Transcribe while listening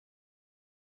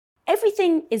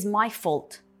Everything is my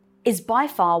fault is by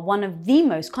far one of the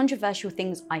most controversial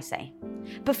things I say.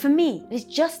 But for me, it's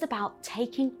just about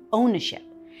taking ownership.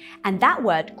 And that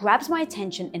word grabs my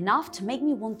attention enough to make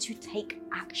me want to take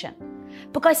action.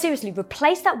 But guys, seriously,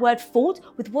 replace that word fault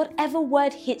with whatever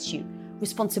word hits you.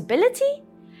 Responsibility?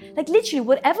 Like literally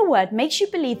whatever word makes you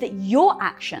believe that your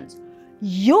actions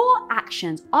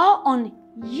are on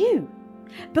you.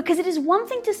 Because it is one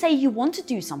thing to say you want to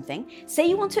do something, say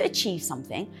you want to achieve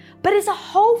something, but it's a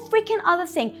whole freaking other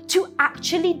thing to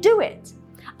actually do it.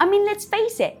 I mean, let's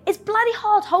face it, it's bloody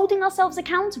hard holding ourselves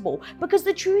accountable because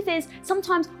the truth is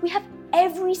sometimes we have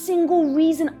every single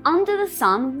reason under the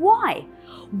sun why.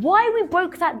 Why we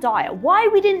broke that diet, why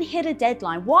we didn't hit a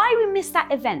deadline, why we missed that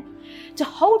event. To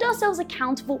hold ourselves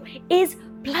accountable is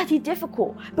bloody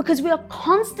difficult because we are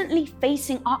constantly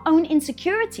facing our own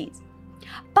insecurities.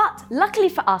 But luckily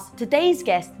for us, today's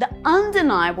guest, the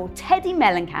undeniable Teddi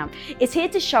Mellencamp, is here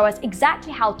to show us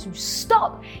exactly how to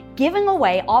stop giving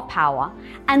away our power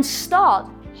and start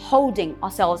holding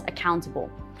ourselves accountable.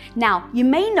 Now, you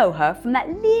may know her from that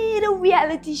little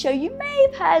reality show you may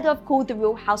have heard of called The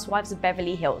Real Housewives of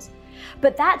Beverly Hills.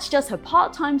 But that's just her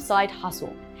part-time side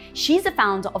hustle. She's the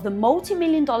founder of the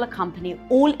multi-million-dollar company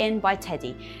All In by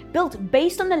Teddi, built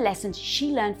based on the lessons she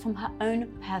learned from her own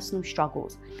personal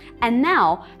struggles. And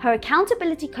now her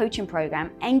accountability coaching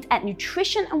program aimed at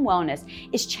nutrition and wellness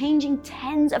is changing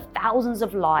tens of thousands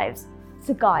of lives.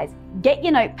 So guys, get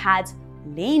your notepads,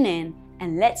 lean in,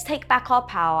 and let's take back our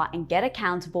power and get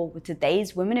accountable with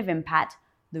today's Women of Impact,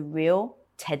 the real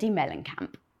Teddi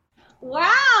Mellencamp.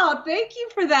 Wow, thank you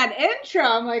for that intro.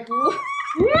 I'm like, whew,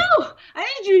 I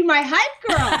need you to be my hype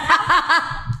girl.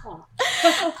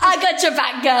 I got your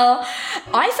back, girl.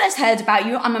 I first heard about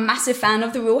you. I'm a massive fan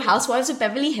of The Real Housewives of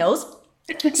Beverly Hills.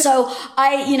 So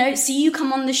I, see you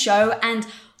come on the show and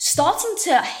starting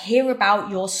to hear about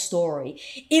your story,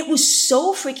 it was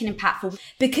so freaking impactful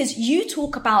because you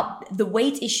talk about the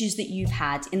weight issues that you've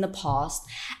had in the past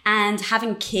and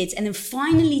having kids and then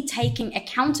finally taking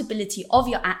accountability of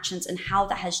your actions and how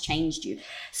that has changed you.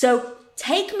 So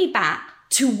take me back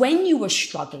to when you were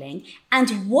struggling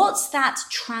and what's that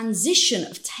transition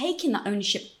of taking that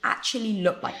ownership actually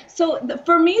look like? So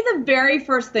for me, the very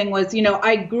first thing was,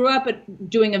 I grew up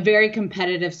doing a very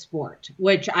competitive sport,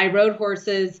 which I rode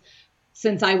horses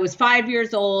since I was 5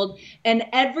 years old, and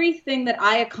everything that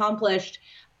I accomplished,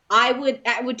 I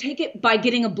would take it by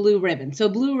getting a blue ribbon. So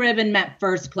blue ribbon meant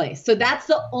first place. So that's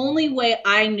the only way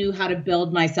I knew how to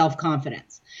build my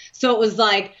self-confidence. So it was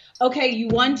like, okay, you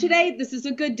won today. This is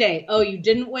a good day. Oh, you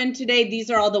didn't win today.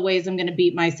 These are all the ways I'm going to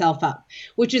beat myself up,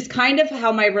 which is kind of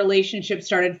how my relationship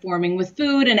started forming with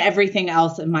food and everything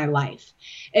else in my life.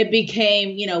 It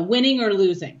became, winning or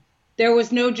losing. There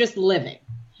was no just living.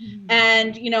 Mm-hmm.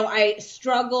 And, I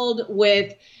struggled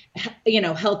with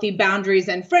healthy boundaries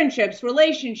and friendships,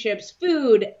 relationships,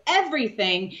 food,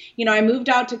 everything. I moved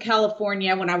out to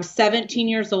California when I was 17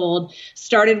 years old,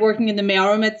 started working in the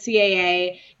mailroom at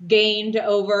CAA, gained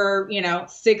over,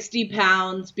 60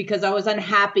 pounds because I was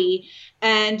unhappy.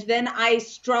 And then I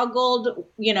struggled,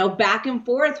 back and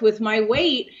forth with my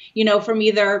weight, from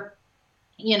either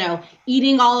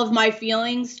eating all of my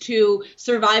feelings to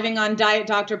surviving on Diet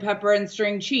Dr. Pepper and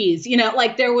string cheese,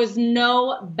 there was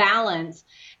no balance.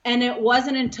 And it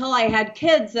wasn't until I had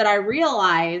kids that I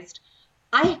realized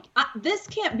this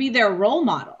can't be their role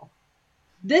model.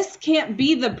 This can't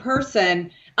be the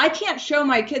person. I can't show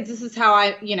my kids this is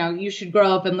how you should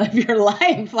grow up and live your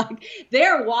life. Like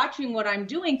they're watching what I'm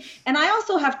doing. And I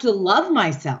also have to love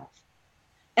myself.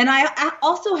 And I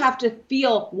also have to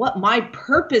feel what my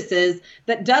purpose is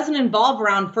that doesn't involve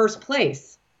around first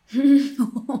place.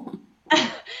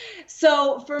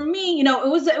 So for me,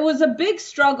 it was a big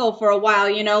struggle for a while,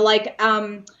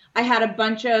 I had a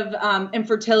bunch of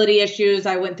infertility issues.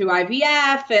 I went through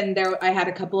IVF and I had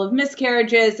a couple of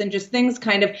miscarriages and just things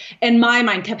kind of in my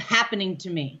mind kept happening to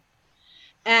me.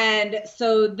 And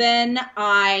so then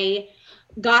I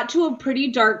got to a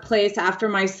pretty dark place after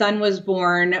my son was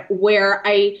born where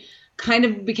I kind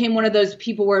of became one of those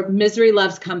people where misery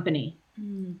loves company.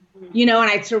 And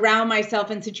I'd surround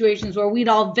myself in situations where we'd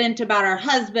all vent about our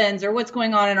husbands or what's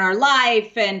going on in our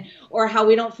life or how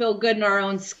we don't feel good in our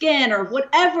own skin or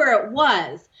whatever it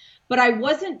was. But I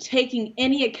wasn't taking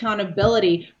any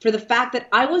accountability for the fact that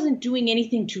I wasn't doing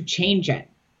anything to change it.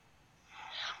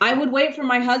 I would wait for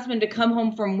my husband to come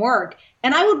home from work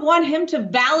and I would want him to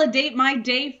validate my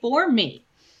day for me.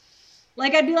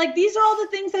 Like, I'd be like, these are all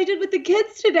the things I did with the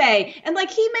kids today. And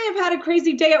like, he may have had a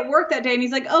crazy day at work that day. And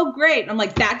he's like, oh, great. And I'm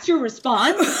like, that's your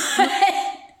response?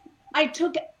 I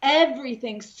took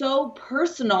everything so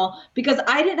personal because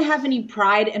I didn't have any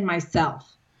pride in myself.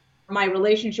 my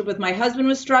relationship with my husband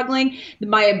was struggling.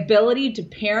 My ability to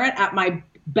parent at my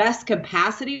best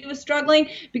capacity was struggling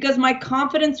because my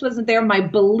confidence wasn't there. My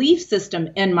belief system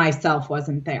in myself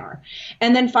wasn't there.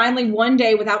 And then finally, one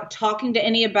day, without talking to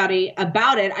anybody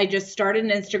about it, I just started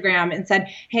an Instagram and said,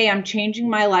 hey, I'm changing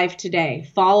my life today.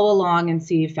 Follow along and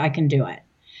see if I can do it.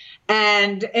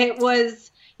 And it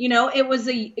was,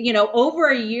 over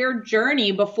a year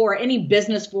journey before any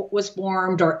business was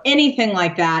formed or anything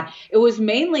like that. It was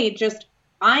mainly just,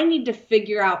 I need to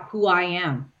figure out who I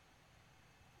am.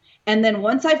 And then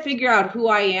once I figure out who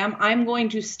I am, I'm going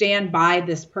to stand by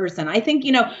this person. I think,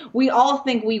 we all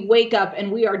think we wake up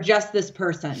and we are just this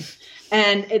person.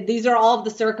 And these are all of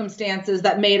the circumstances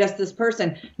that made us this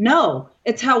person. No,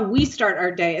 it's how we start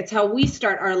our day. It's how we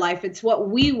start our life. It's what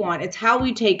we want. It's how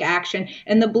we take action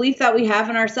and the belief that we have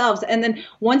in ourselves. And then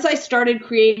once I started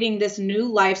creating this new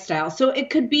lifestyle, so it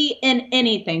could be in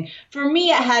anything. For me,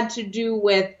 it had to do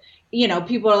with,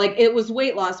 people are like, it was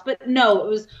weight loss. But no, it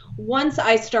was once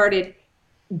I started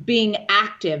being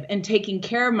active and taking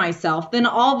care of myself, then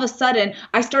all of a sudden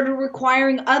I started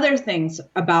requiring other things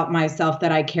about myself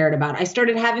that I cared about. I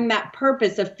started having that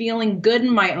purpose of feeling good in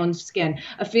my own skin,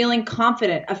 of feeling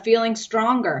confident, of feeling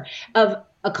stronger, of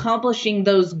accomplishing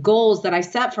those goals that I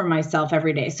set for myself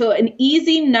every day. So an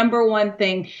easy number one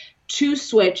thing to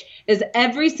switch is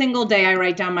every single day I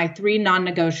write down my 3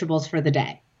 non-negotiables for the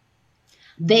day.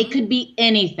 They could be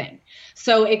anything.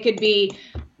 So it could be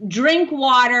drink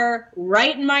water,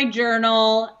 write in my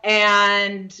journal,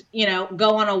 and,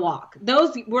 go on a walk.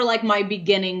 Those were like my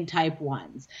beginning type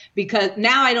ones, because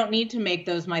now I don't need to make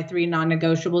those my 3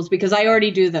 non-negotiables because I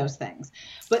already do those things.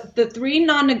 But the 3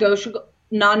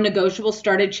 non-negotiables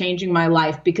started changing my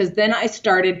life because then I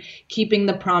started keeping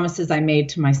the promises I made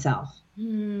to myself.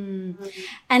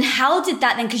 And how did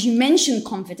that then, because you mentioned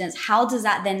confidence, how does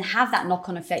that then have that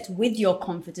knock-on effect with your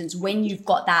confidence when you've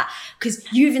got that?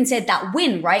 Because you even said that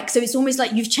win, right? So it's almost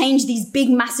like you've changed these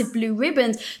big, massive blue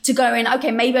ribbons to go in,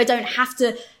 okay, maybe I don't have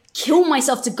to kill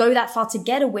myself to go that far to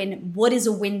get a win. What is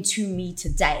a win to me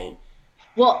today?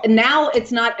 Well, now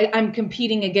it's not, I'm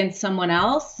competing against someone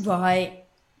else. Right.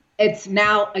 It's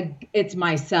now, it's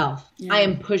myself. Yeah. I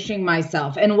am pushing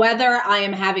myself. And whether I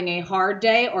am having a hard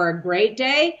day or a great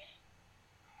day,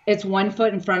 it's one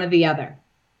foot in front of the other.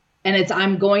 And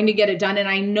I'm going to get it done. And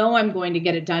I know I'm going to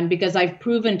get it done because I've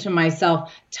proven to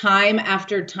myself time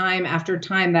after time after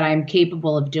time that I'm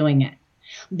capable of doing it.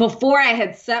 Before I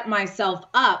had set myself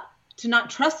up to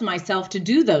not trust myself to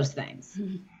do those things,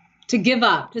 to give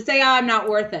up, to say, oh, I'm not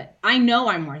worth it. I know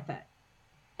I'm worth it.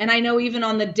 And I know even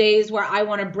on the days where I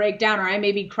want to break down or I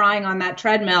may be crying on that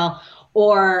treadmill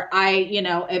or I,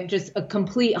 am just a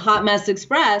complete hot mess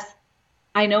express,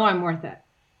 I know I'm worth it.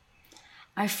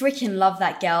 I freaking love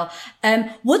that, girl.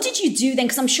 What did you do then?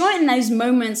 Because I'm sure in those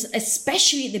moments,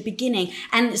 especially at the beginning,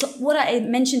 and it's like what I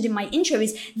mentioned in my intro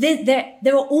is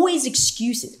there are always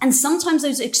excuses. And sometimes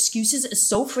those excuses are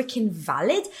so freaking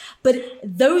valid, but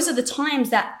those are the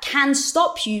times that can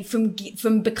stop you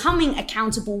from becoming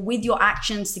accountable with your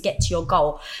actions to get to your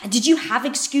goal. And did you have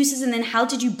excuses? And then how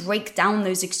did you break down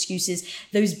those excuses,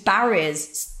 those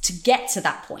barriers to get to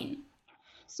that point?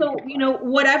 So,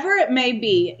 whatever it may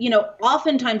be,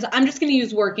 oftentimes I'm just going to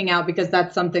use working out because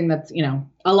that's something that's,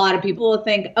 a lot of people will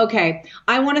think, okay,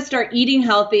 I want to start eating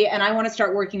healthy and I want to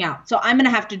start working out. So I'm going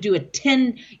to have to do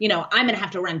I'm going to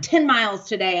have to run 10 miles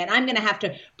today and I'm going to have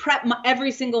to prep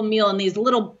every single meal in these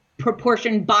little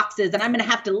proportion boxes. And I'm going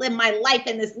to have to live my life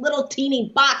in this little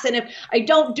teeny box. And if I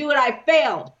don't do it, I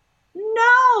failed.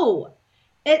 No,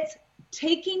 it's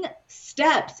taking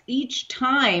steps each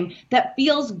time that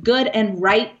feels good and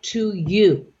right to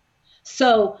you.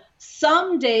 So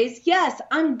some days, yes,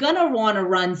 I'm going to want to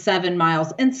run 7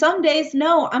 miles. And some days,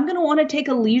 no, I'm going to want to take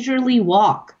a leisurely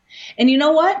walk. And you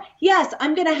know what? Yes,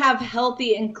 I'm going to have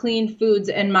healthy and clean foods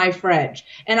in my fridge.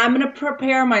 And I'm going to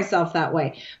prepare myself that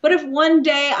way. But if one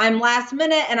day I'm last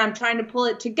minute and I'm trying to pull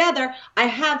it together, I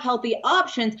have healthy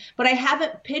options, but I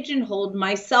haven't pigeonholed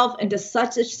myself into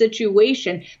such a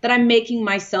situation that I'm making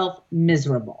myself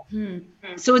miserable.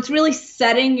 So it's really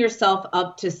setting yourself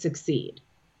up to succeed.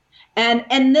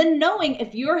 And then knowing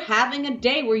if you're having a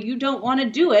day where you don't want to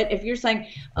do it, if you're saying,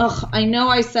 oh, I know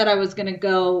I said I was going to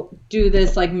go do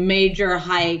this like major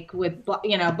hike with, but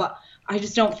I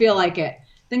just don't feel like it.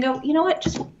 Then go, you know what,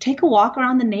 just take a walk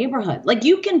around the neighborhood. Like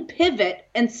you can pivot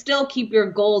and still keep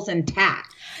your goals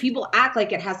intact. People act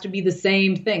like it has to be the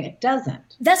same thing. It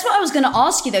doesn't. That's what I was going to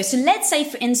ask you though. So let's say,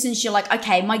 for instance, you're like,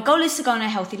 okay, my goal is to go on a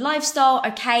healthy lifestyle.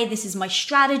 Okay, this is my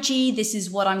strategy. This is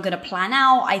what I'm going to plan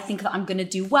out. I think that I'm going to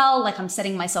do well. Like I'm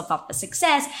setting myself up for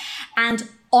success. And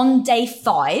on day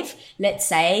 5, let's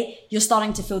say you're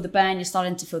starting to feel the burn, you're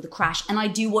starting to feel the crash, and I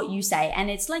do what you say. And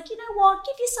it's like, you know what?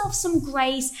 Give yourself some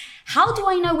grace. How do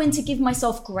I know when to give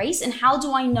myself grace? And how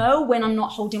do I know when I'm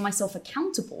not holding myself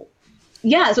accountable?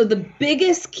 Yeah. So the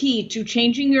biggest key to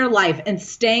changing your life and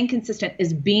staying consistent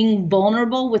is being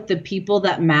vulnerable with the people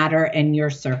that matter in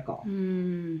your circle.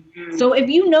 So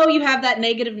if you know you have that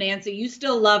negative Nancy, you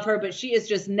still love her, but she is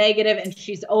just negative and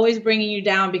she's always bringing you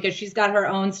down because she's got her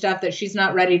own stuff that she's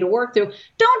not ready to work through,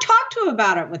 don't talk to her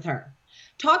about it with her.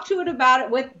 Talk to it about it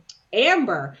with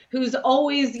Amber, who's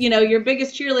always, your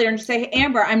biggest cheerleader, and just say, hey,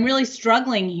 Amber, I'm really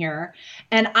struggling here.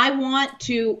 And I want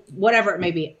to, whatever it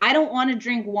may be, I don't want to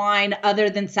drink wine other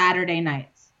than Saturday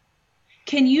nights.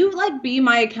 Can you be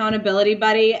my accountability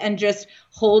buddy and just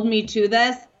hold me to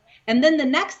this? And then the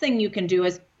next thing you can do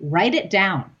is write it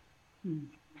down.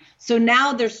 So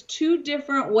now there's 2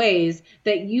 different ways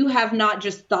that you have not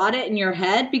just thought it in your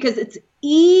head, because it's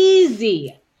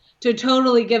easy to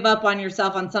totally give up on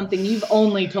yourself on something you've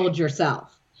only told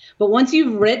yourself. But once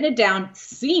you've written it down,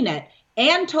 seen it,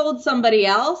 and told somebody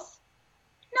else,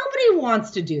 nobody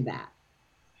wants to do that.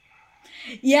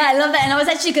 Yeah, I love that. And I was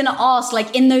actually going to ask,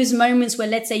 in those moments where,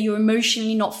 let's say, you're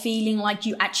emotionally not feeling like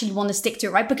you actually want to stick to it,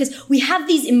 right? Because we have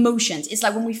these emotions. It's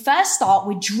like when we first start,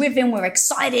 we're driven, we're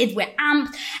excited, we're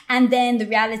amped. And then the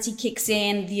reality kicks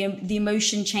in, the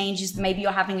emotion changes. Maybe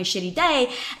you're having a shitty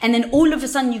day. And then all of a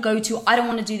sudden you go to, I don't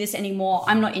want to do this anymore.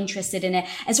 I'm not interested in it.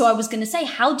 And so I was going to say,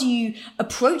 how do you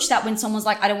approach that when someone's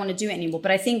like, I don't want to do it anymore?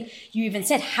 But I think you even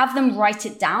said, have them write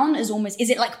it down as almost,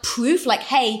 is it like proof? Like,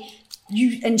 hey,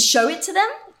 and show it to them?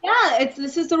 Yeah,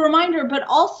 this is a reminder, but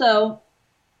also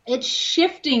it's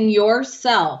shifting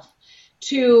yourself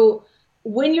to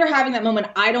when you're having that moment,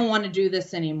 I don't want to do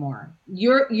this anymore.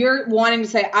 You're wanting to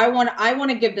say, I want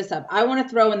to give this up. I want to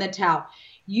throw in the towel.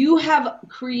 You have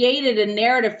created a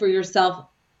narrative for yourself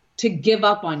to give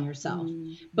up on yourself.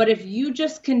 But if you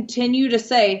just continue to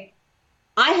say,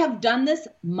 I have done this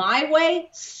my way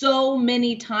so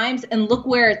many times and look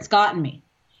where it's gotten me.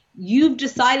 You've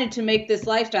decided to make this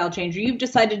lifestyle change, or you've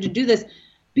decided to do this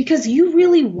because you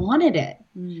really wanted it.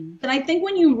 And I think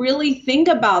when you really think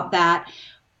about that,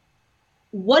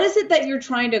 what is it that you're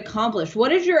trying to accomplish?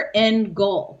 What is your end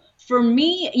goal? For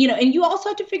me, and you also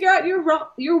have to figure out your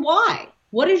why.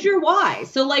 What is your why?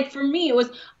 So for me, it was,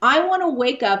 I want to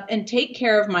wake up and take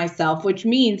care of myself, which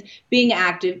means being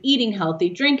active, eating healthy,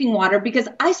 drinking water, because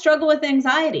I struggle with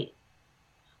anxiety.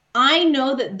 I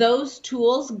know that those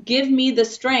tools give me the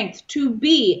strength to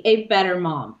be a better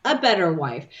mom, a better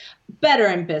wife, better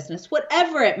in business,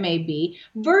 whatever it may be,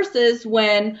 versus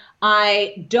when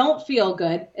I don't feel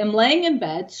good, am laying in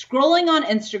bed, scrolling on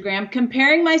Instagram,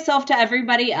 comparing myself to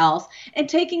everybody else, and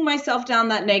taking myself down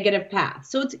that negative path.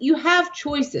 So you have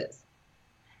choices.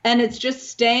 And it's just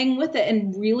staying with it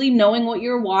and really knowing what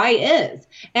your why is.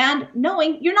 And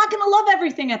knowing you're not going to love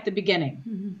everything at the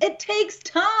beginning. It takes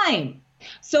time.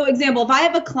 So example, if I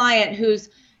have a client who's,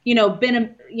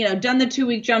 been, done the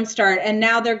 2-week jumpstart and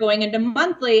now they're going into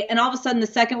monthly, and all of a sudden the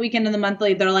second weekend of the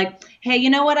monthly, they're like, hey,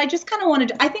 you know what? I just kind of wanted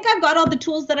to, I think I've got all the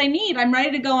tools that I need. I'm ready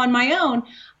to go on my own.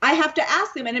 I have to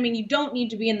ask them. And you don't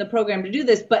need to be in the program to do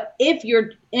this, but if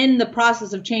you're in the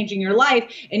process of changing your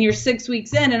life and you're 6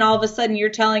 weeks in and all of a sudden you're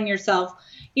telling yourself,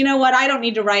 you know what? I don't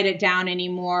need to write it down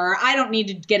anymore. I don't need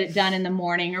to get it done in the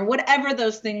morning, or whatever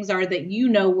those things are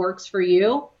that works for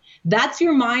you. That's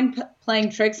your mind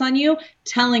playing tricks on you,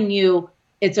 telling you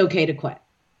it's okay to quit.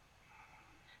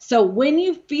 So when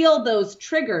you feel those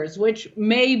triggers, which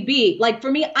may be,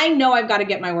 for me, I know I've got to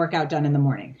get my workout done in the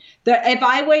morning. If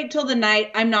I wait till the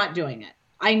night, I'm not doing it.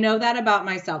 I know that about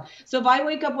myself. So if I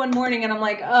wake up one morning and I'm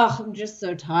like, oh, I'm just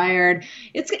so tired.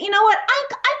 It's, what? I've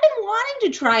been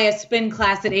wanting to try a spin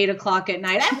class at 8 o'clock at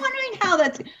night. I'm wondering how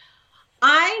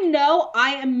I know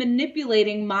I am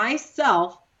manipulating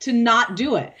myself to not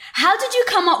do it. How did you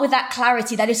come up with that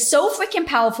clarity? That is so freaking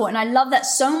powerful. And I love that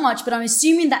so much, but I'm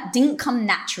assuming that didn't come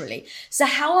naturally. So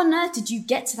how on earth did you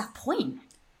get to that point?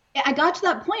 I got to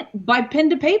that point by pen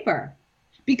to paper.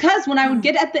 Because when I would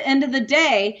get at the end of the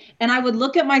day and I would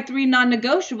look at my 3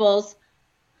 non-negotiables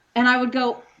and I would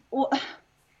go, well,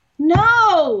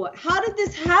 no, how did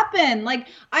this happen?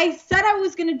 I said I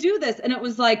was going to do this. And it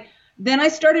was then I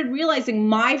started realizing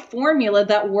my formula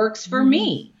that works for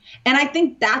me. And I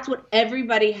think that's what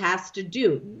everybody has to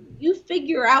do. You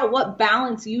figure out what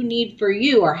balance you need for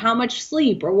you, or how much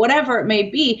sleep, or whatever it may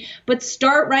be, but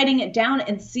start writing it down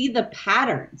and see the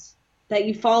patterns that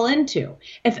you fall into.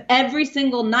 If every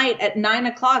single night at 9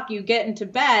 o'clock you get into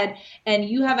bed and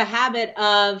you have a habit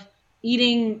of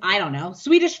eating, I don't know,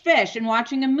 Swedish fish and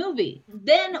watching a movie,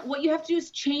 then what you have to do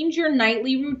is change your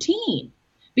nightly routine.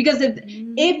 Because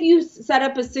if you set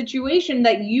up a situation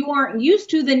that you aren't used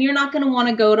to, then you're not going to want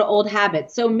to go to old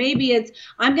habits. So maybe it's,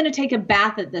 I'm going to take a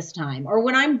bath at this time, or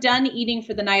when I'm done eating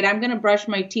for the night, I'm going to brush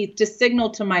my teeth to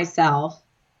signal to myself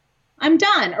I'm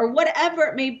done, or whatever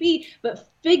it may be. But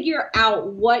figure out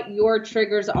what your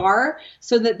triggers are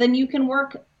so that then you can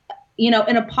work, in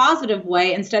a positive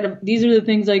way, instead of, these are the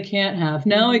things I can't have.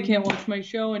 Now I can't watch my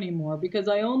show anymore because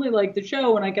I only like the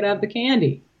show when I could have the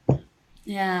candy.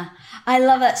 Yeah, I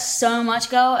love that so much,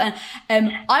 girl.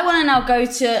 And I want to now go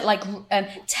to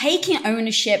taking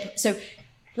ownership. So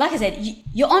like I said,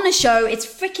 you're on a show, it's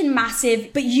freaking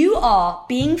massive, but you are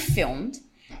being filmed.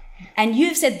 And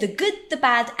you've said the good, the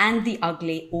bad, and the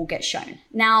ugly all get shown.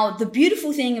 Now, the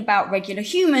beautiful thing about regular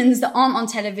humans that aren't on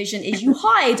television is you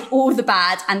hide all the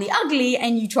bad and the ugly,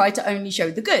 and you try to only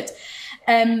show the good.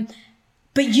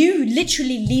 But you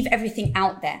literally leave everything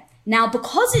out there. Now,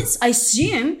 because it's, I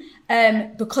assume,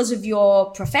 because of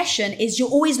your profession, is you're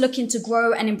always looking to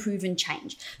grow and improve and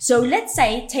change. So let's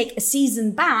say, take a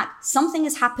season back, something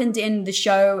has happened in the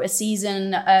show, a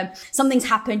season, something's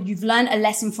happened, you've learned a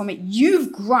lesson from it,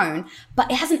 you've grown, but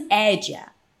it hasn't aired yet.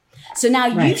 So now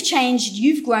you've changed,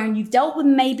 you've grown, you've dealt with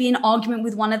maybe an argument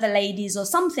with one of the ladies or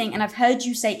something, and I've heard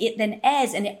you say it then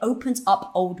airs and it opens up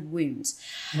old wounds.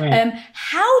 Right.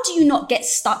 How do you not get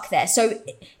stuck there? So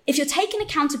if you're taking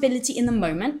accountability in the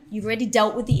moment, you've already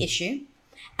dealt with the issue,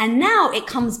 and now it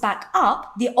comes back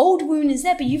up, the old wound is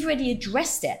there, but you've already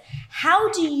addressed it.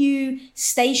 How do you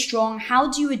stay strong?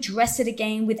 How do you address it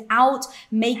again without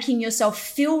making yourself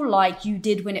feel like you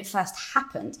did when it first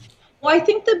happened? Well, I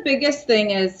think the biggest thing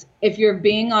is, if you're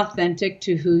being authentic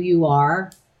to who you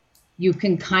are, you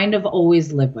can kind of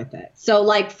always live with it. So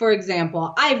like, for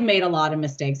example, I've made a lot of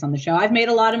mistakes on the show. I've made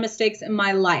a lot of mistakes in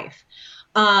my life.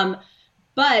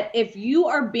 But if you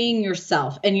are being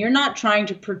yourself and you're not trying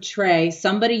to portray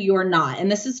somebody you're not,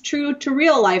 and this is true to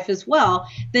real life as well,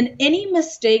 then any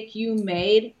mistake you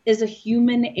made is a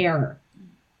human error.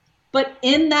 But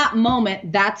in that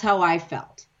moment, that's how I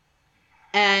felt.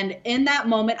 And in that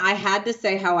moment, I had to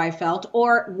say how I felt,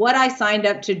 or what I signed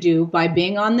up to do by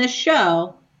being on this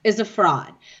show is a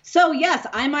fraud. So yes,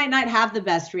 I might not have the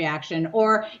best reaction,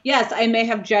 or yes, I may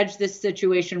have judged this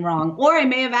situation wrong, or I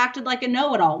may have acted like a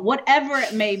know-it-all, whatever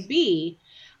it may be.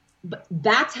 But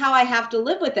that's how I have to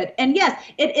live with it. And yes,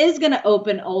 it is going to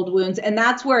open old wounds. And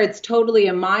that's where it's totally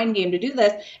a mind game to do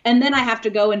this. And then I have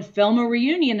to go and film a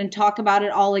reunion and talk about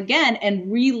it all again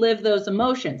and relive those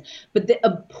emotions. But the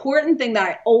important thing that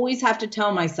I always have to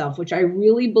tell myself, which I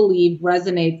really believe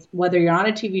resonates whether you're on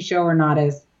a TV show or not,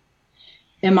 is,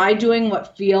 am I doing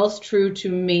what feels true to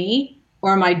me,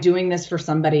 or am I doing this for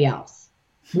somebody else?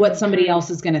 What somebody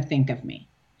else is going to think of me.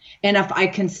 And if I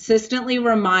consistently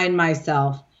remind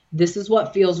myself, this is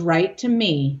what feels right to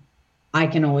me, I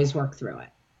can always work through it.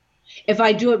 If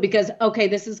I do it because, okay,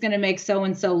 this is going to make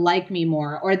so-and-so like me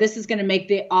more, or this is going to make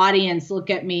the audience look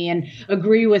at me and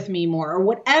agree with me more, or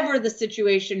whatever the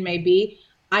situation may be,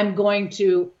 I'm going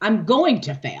to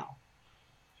fail.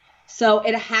 So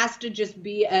it has to just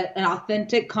be an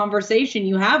authentic conversation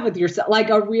you have with yourself, like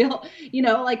a real,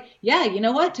 yeah, you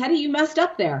know what, Teddy, you messed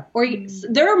up there. Or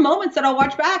there are moments that I'll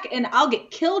watch back and I'll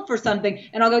get killed for something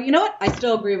and I'll go, you know what, I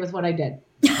still agree with what I did.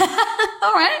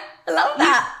 All right. I love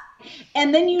that.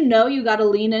 And then you got to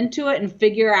lean into it and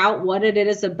figure out what it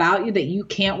is about you that you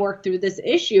can't work through this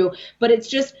issue. But it's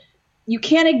just, you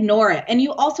can't ignore it. And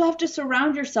you also have to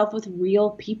surround yourself with real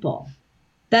people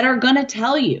that are going to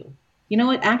tell you, you know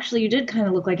what, actually, you did kind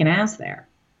of look like an ass there.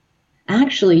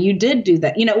 Actually, you did do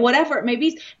that. Whatever it may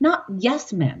be, not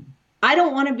yes men. I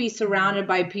don't want to be surrounded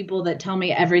by people that tell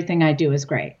me everything I do is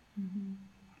great. Mm-hmm.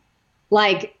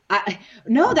 Like,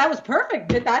 no, that was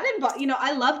perfect.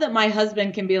 I love that my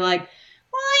husband can be like,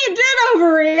 well, you did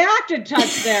overreact a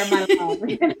touch there, my love.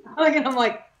 And I'm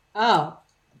like, oh,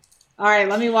 all right,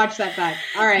 let me watch that back.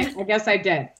 All right, I guess I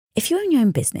did. If you own your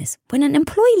own business, when an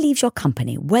employee leaves your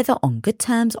company, whether on good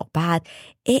terms or bad,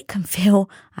 it can feel,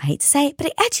 I hate to say it, but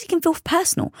it actually can feel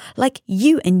personal, like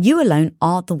you and you alone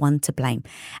are the one to blame.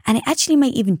 And it actually may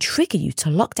even trigger you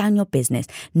to lock down your business,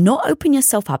 not open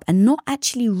yourself up, and not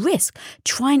actually risk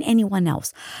trying anyone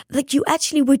else. Like you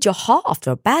actually would your heart after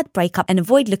a bad breakup and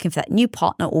avoid looking for that new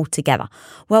partner altogether.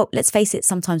 Well, let's face it,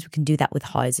 sometimes we can do that with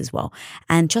hires as well.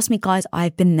 And trust me, guys,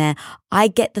 I've been there. I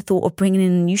get the thought of bringing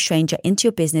in a new stranger into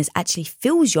your business actually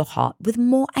fills your heart with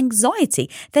more anxiety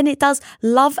than it does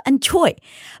love and joy.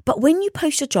 But when you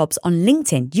post your jobs on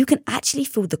LinkedIn, you can actually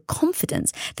feel the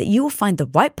confidence that you will find the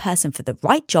right person for the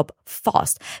right job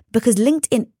fast, because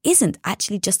LinkedIn isn't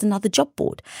actually just another job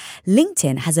board.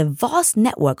 LinkedIn has a vast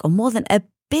network of more than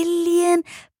 1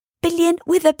 billion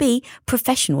with a B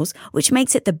professionals, which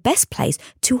makes it the best place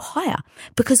to hire.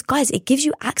 Because guys, it gives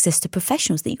you access to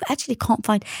professionals that you actually can't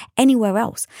find anywhere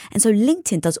else. And so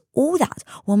LinkedIn does all that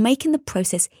while making the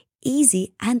process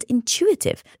easy and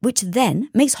intuitive, which then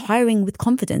makes hiring with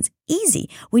confidence easy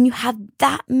when you have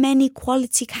that many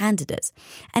quality candidates.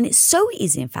 And it's so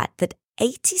easy, in fact, that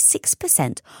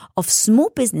 86% of small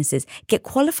businesses get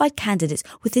qualified candidates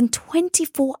within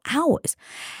 24 hours.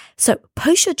 So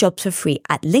post your jobs for free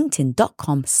at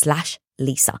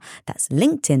linkedin.com/Lisa. That's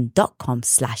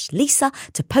linkedin.com/Lisa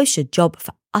to post your job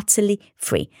for utterly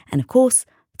free. And of course,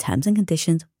 terms and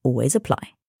conditions always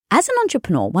apply. As an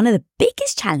entrepreneur, one of the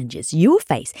biggest challenges you will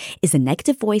face is the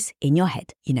negative voice in your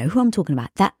head. You know who I'm talking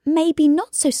about, that maybe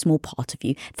not so small part of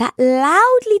you that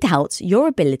loudly doubts your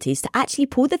abilities to actually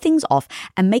pull the things off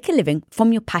and make a living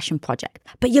from your passion project.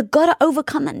 But you gotta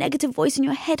overcome that negative voice in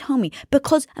your head, homie,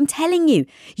 because I'm telling you,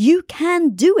 you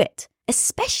can do it.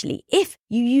 Especially if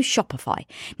you use Shopify.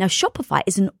 Now, Shopify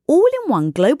is an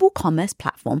all-in-one global commerce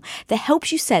platform that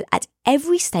helps you sell at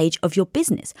every stage of your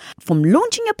business. From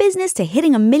launching your business to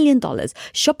hitting $1 million,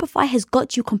 Shopify has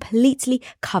got you completely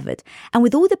covered. And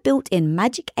with all the built-in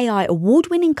Magic AI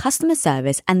award-winning customer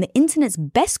service and the internet's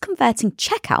best converting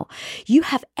checkout, you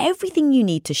have everything you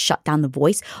need to shut down the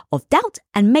voice of doubt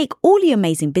and make all your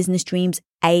amazing business dreams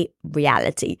a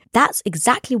reality. That's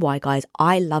exactly why, guys,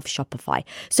 I love Shopify.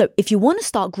 So if you want to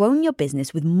start growing your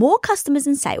business with more customers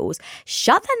and sales,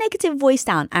 shut that negative voice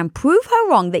down and prove her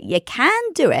wrong that you can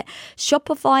do it,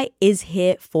 Shopify is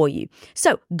here for you.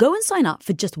 So go and sign up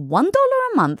for just $1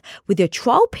 a month with your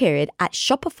trial period at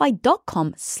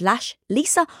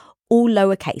shopify.com/Lisa, all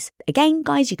lowercase. Again,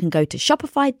 guys, you can go to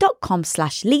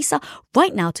shopify.com/Lisa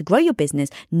right now to grow your business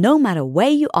no matter where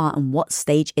you are and what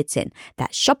stage it's in.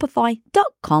 That's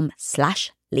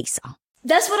shopify.com/Lisa.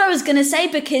 That's what I was going to say,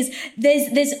 because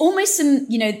there's almost some,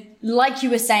 like you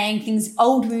were saying, things,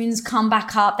 old wounds come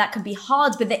back up. That can be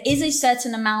hard, but there is a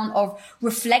certain amount of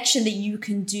reflection that you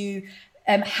can do,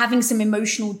 having some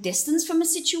emotional distance from a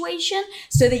situation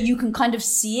so that you can kind of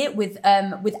see it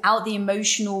without the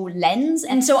emotional lens.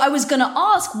 And so I was going to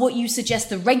ask what you suggest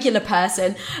the regular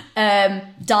person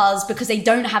does, because they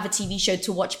don't have a TV show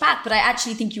to watch back. But I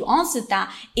actually think you answered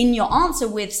that in your answer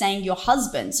with saying your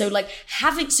husband. So like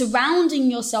surrounding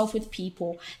yourself with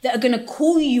people that are going to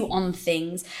call you on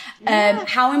things.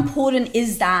 How important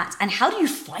is that? And how do you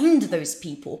find those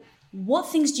people? What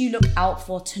things do you look out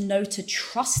for to know to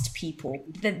trust people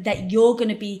that you're going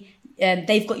to be,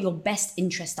 they've got your best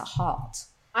interest at heart?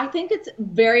 I think it's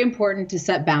very important to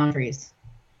set boundaries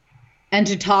and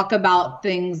to talk about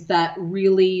things that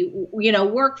really,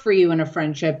 work for you in a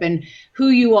friendship and who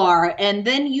you are. And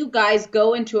then you guys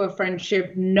go into a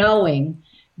friendship knowing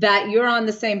that you're on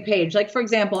the same page. Like, for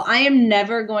example, I am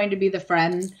never going to be the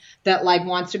friend that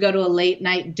wants to go to a late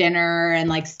night dinner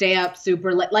and stay up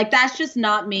super late. That's just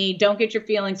not me. Don't get your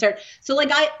feelings hurt. So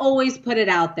I always put it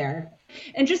out there.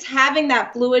 And just having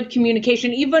that fluid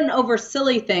communication, even over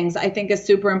silly things, I think is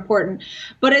super important.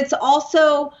 But it's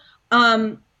also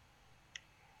having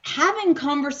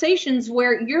conversations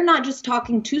where you're not just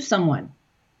talking to someone.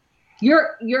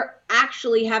 You're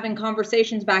actually having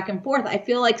conversations back and forth. I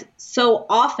feel like so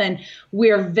often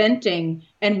we're venting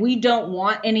and we don't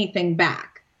want anything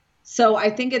back. So I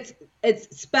think it's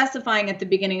specifying at the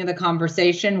beginning of the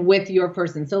conversation with your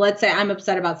person. So let's say I'm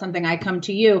upset about something, I come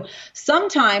to you.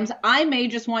 Sometimes I may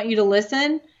just want you to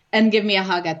listen and give me a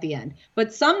hug at the end.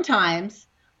 But sometimes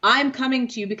I'm coming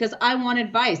to you because I want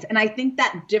advice. And I think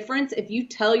that difference, if you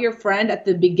tell your friend at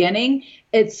the beginning,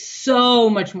 it's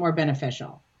so much more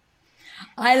beneficial.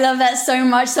 I love that so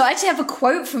much. So I actually have a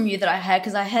quote from you that I heard,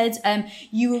 because I heard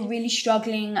you were really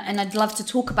struggling, and I'd love to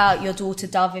talk about your daughter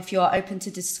Dove if you're open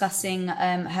to discussing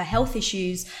her health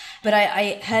issues. But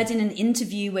I heard in an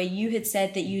interview where you had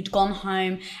said that you'd gone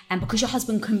home, and because your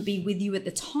husband couldn't be with you at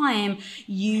the time,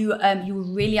 you were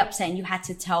really upset and you had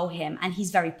to tell him. And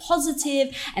he's very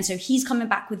positive, and so he's coming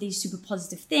back with these super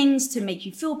positive things to make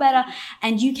you feel better.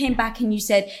 And you came back and you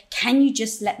said, "Can you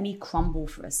just let me crumble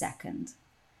for a second?"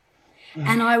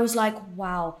 And I was like,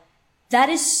 wow, that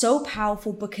is so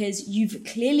powerful, because you've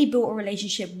clearly built a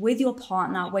relationship with your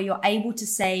partner where you're able to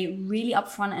say really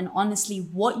upfront and honestly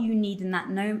what you need in that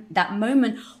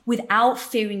moment without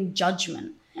fearing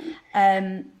judgment.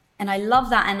 And I love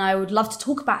that. And I would love to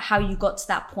talk about how you got to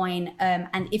that point,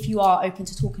 and if you are open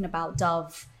to talking about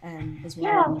Dove as well.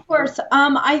 Yeah, of course.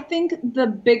 I think the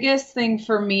biggest thing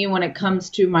for me when it comes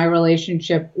to my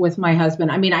relationship with my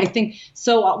husband, I think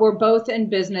so we're both in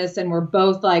business and we're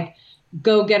both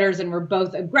go-getters and we're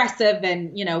both aggressive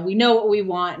and, we know what we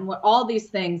want and all these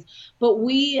things. But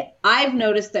I've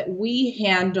noticed that we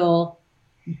handle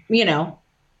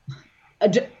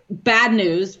bad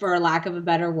news, for lack of a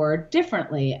better word,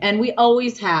 differently. And we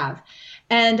always have.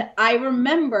 And I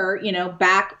remember,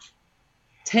 back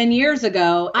 10 years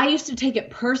ago, I used to take it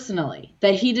personally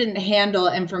that he didn't handle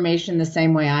information the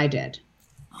same way I did.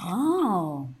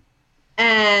 Oh.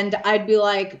 And I'd be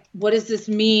like, what does this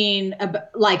mean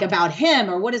about him?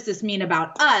 Or what does this mean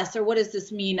about us? Or what does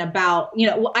this mean about,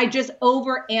 I just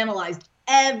overanalyzed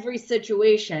every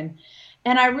situation.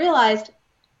 And I realized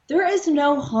there is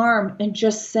no harm in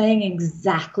just saying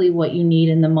exactly what you need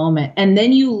in the moment. And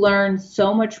then you learn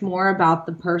so much more about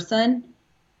the person.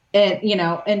 And,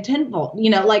 and tenfold,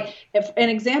 if an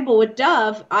example with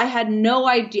Dove, I had no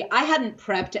idea. I hadn't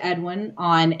prepped Edwin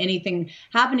on anything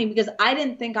happening because I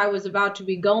didn't think I was about to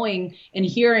be going and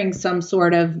hearing some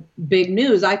sort of big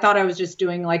news. I thought I was just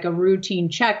doing like a routine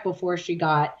check before she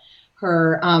got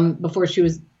her, before she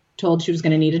was told she was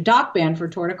going to need a doc band for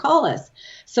torticollis.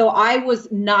 So I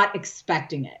was not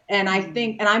expecting it. And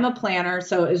and I'm a planner,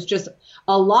 so it was just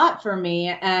a lot for me.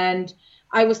 And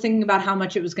I was thinking about how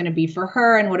much it was going to be for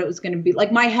her and what it was going to be.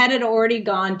 Like my head had already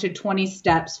gone to 20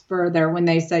 steps further when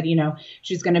they said,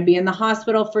 she's going to be in the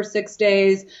hospital for 6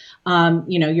 days.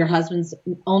 Your husband's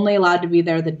only allowed to be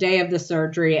there the day of the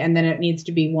surgery, and then it needs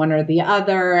to be one or the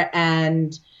other.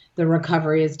 And the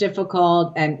recovery is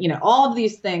difficult. And, all of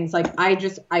these things, like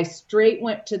I straight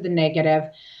went to the negative.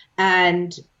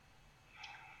 And,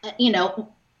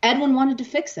 Edwin wanted to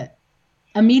fix it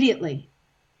immediately,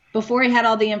 before he had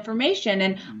all the information.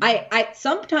 And I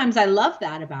sometimes I love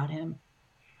that about him.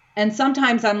 And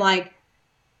sometimes I'm like,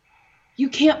 you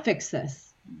can't fix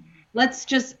this. Let's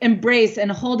just embrace and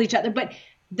hold each other. But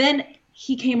then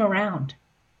he came around,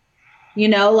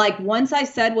 once I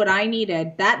said what I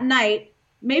needed that night,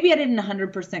 maybe I didn't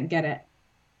 100% get it,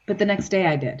 but the next day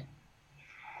I did.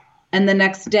 And the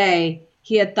next day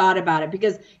he had thought about it,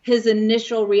 because his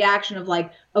initial reaction of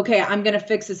like, okay, I'm going to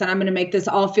fix this and I'm going to make this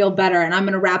all feel better. And I'm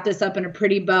going to wrap this up in a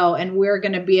pretty bow and we're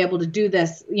going to be able to do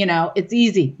this. It's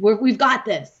easy. We've got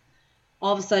this.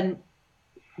 All of a sudden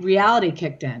reality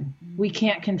kicked in. We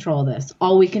can't control this.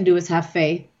 All we can do is have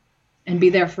faith and be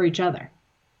there for each other.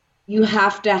 You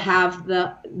have to have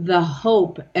the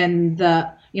hope and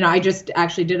I just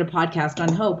actually did a podcast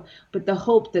on hope, but the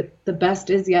hope that the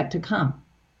best is yet to come.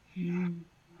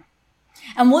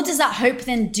 And what does that hope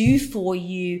then do for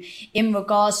you in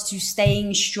regards to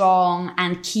staying strong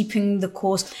and keeping the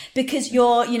course? Because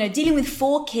you're, dealing with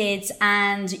 4 kids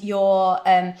and you're,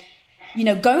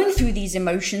 going through these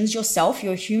emotions yourself.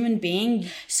 You're a human being.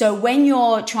 So when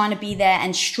you're trying to be there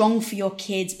and strong for your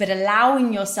kids, but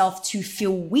allowing yourself to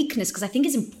feel weakness, because I think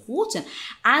it's important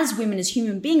as women, as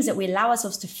human beings, that we allow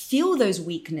ourselves to feel those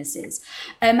weaknesses.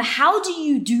 How do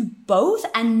you do both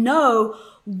and know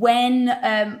when,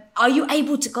 are you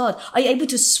able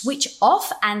to switch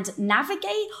off and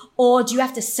navigate, or do you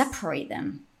have to separate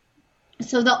them?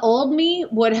 So the old me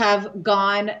would have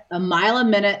gone a mile a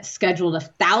minute, scheduled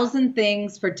 1,000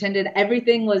 things, pretended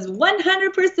everything was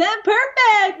 100%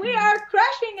 perfect. We are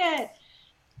crushing it.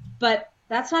 But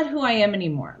that's not who I am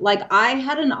anymore. Like, I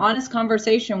had an honest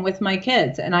conversation with my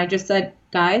kids and I just said,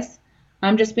 guys,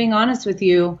 I'm just being honest with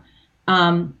you.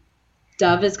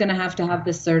 Dove is going to have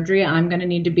this surgery. I'm going to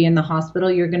need to be in the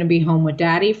hospital. You're going to be home with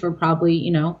daddy for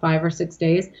probably, 5 or 6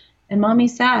 days. And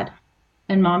mommy's sad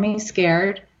and mommy's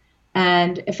scared.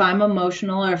 And if I'm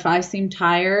emotional or if I seem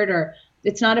tired,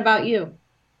 it's not about you.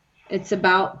 It's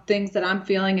about things that I'm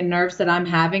feeling and nerves that I'm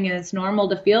having. And it's normal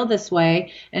to feel this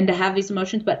way and to have these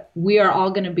emotions, but we are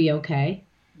all going to be okay.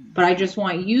 But I just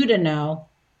want you to know,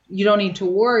 you don't need to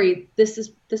worry. This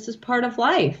is part of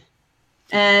life.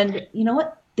 And you know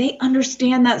what? They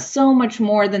understand that so much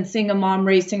more than seeing a mom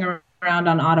racing around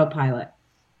on autopilot.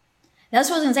 That's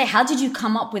what I was going to say. How did you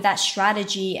come up with that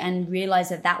strategy and realize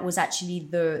that was actually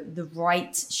the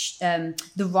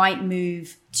right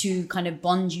move to kind of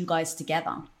bond you guys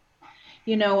together?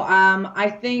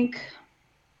 I think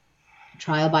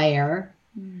trial by error.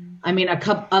 I mean, a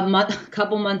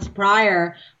couple months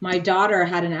prior, my daughter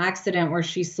had an accident where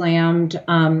she slammed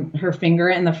her finger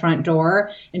in the front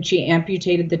door and she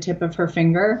amputated the tip of her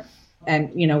finger.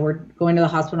 And, we're going to the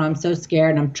hospital. I'm so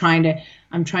scared and I'm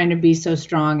trying to be so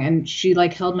strong. And she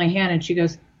held my hand and she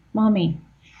goes, Mommy,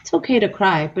 it's okay to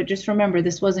cry, but just remember,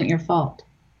 this wasn't your fault.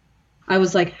 I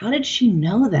was like, how did she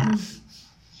know that?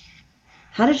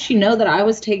 How did she know that I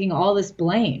was taking all this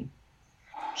blame?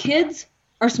 Kids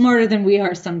are smarter than we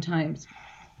are sometimes.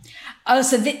 Oh,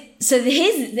 so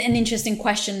here's an interesting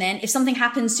question then. If something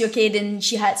happens to your kid and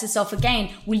she hurts herself again,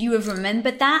 will you have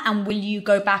remembered that? And will you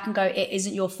go back and go, it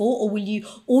isn't your fault? Or will you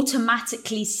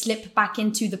automatically slip back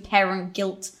into the parent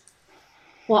guilt?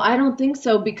 Well, I don't think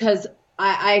so, because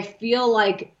I feel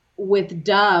like with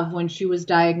Dove, when she was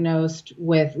diagnosed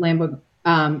with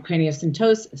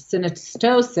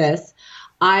craniosynostosis,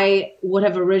 I would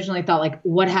have originally thought, like,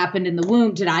 what happened in the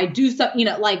womb? Did I do something,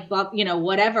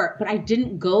 whatever. But I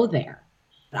didn't go there.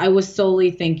 I was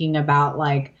solely thinking about,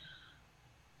 like,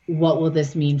 what will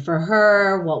this mean for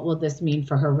her? What will this mean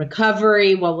for her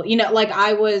recovery?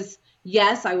 I was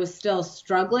still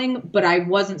struggling, but I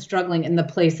wasn't struggling in the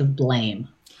place of blame.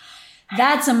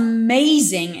 That's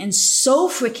amazing and so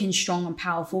freaking strong and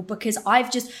powerful, because I've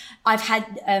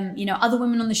had, other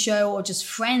women on the show or just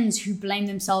friends who blame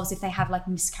themselves if they have like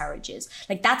miscarriages.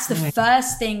 Like that's the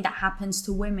first thing that happens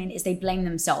to women is they blame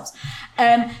themselves.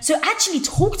 So actually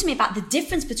talk to me about the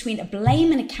difference between a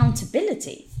blame and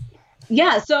accountability.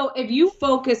 Yeah. So if you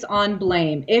focus on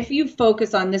blame, if you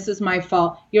focus on this is my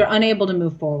fault, you're unable to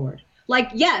move forward.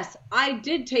 Like, yes, I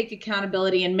did take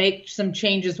accountability and make some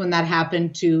changes when that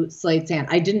happened to Slade's aunt.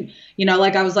 I didn't,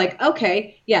 I was like,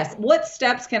 okay, yes, what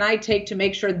steps can I take to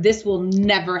make sure this will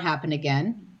never happen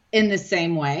again in the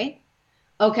same way?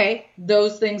 Okay,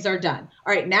 those things are done.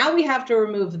 All right, now we have to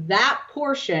remove that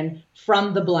portion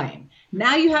from the blame.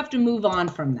 Now you have to move on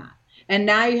from that. And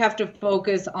now you have to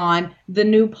focus on the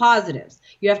new positives.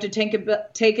 You have to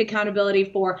take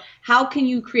accountability for how can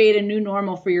you create a new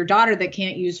normal for your daughter that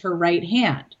can't use her right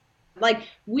hand. Like,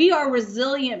 we are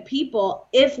resilient people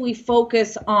if we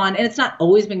focus on, and it's not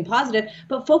always being positive,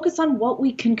 but focus on what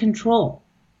we can control.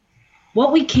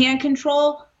 What we can't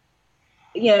control,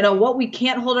 what we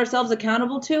can't hold ourselves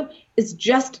accountable to is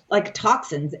just like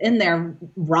toxins in there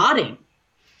rotting.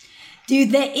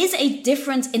 Dude, there is a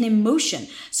difference in emotion.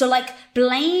 So like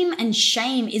blame and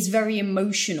shame is very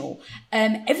emotional.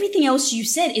 Everything else you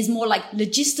said is more like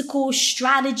logistical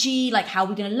strategy, like how are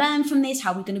we going to learn from this?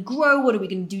 How are we going to grow? What are we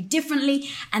going to do differently?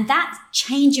 And that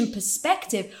change in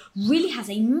perspective really has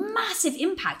a massive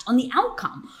impact on the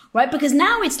outcome, right? Because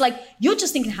now it's like, you're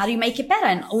just thinking, how do you make it better?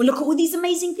 And look at all these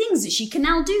amazing things that she can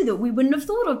now do that we wouldn't have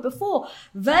thought of before,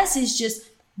 versus just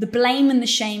the blame and the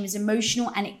shame is emotional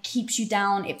and it keeps you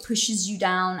down, it pushes you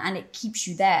down, and it keeps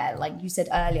you there, like you said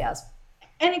earlier.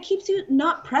 And it keeps you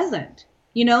not present.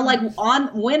 When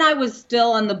I was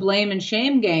still on the blame and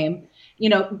shame game,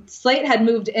 Slate had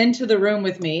moved into the room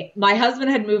with me. My husband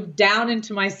had moved down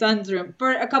into my son's room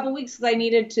for a couple of weeks because I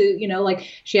needed to,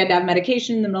 she had to have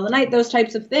medication in the middle of the night, those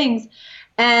types of things.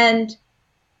 And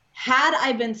had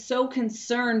I been so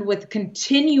concerned with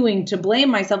continuing to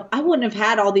blame myself, I wouldn't have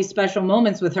had all these special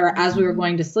moments with her as we were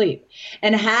going to sleep.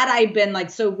 And had I been like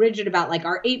so rigid about like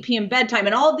our 8 p.m. bedtime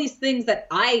and all of these things that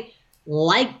I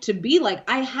like to be like,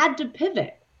 I had to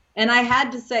pivot. And I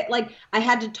had to say, like, I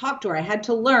had to talk to her. I had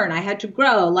to learn. I had to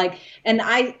grow. Like, and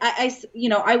I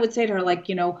would say to her, like,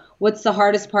 what's the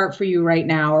hardest part for you right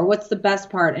now? Or what's the best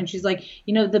part? And she's like,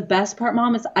 the best part,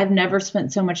 Mom, is I've never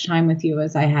spent so much time with you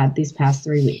as I had these past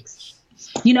 3 weeks.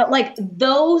 Like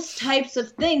those types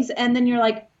of things. And then you're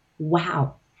like,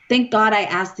 wow, thank God I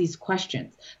asked these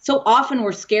questions. So often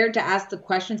we're scared to ask the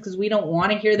questions because we don't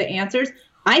want to hear the answers.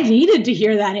 I needed to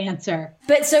hear that answer.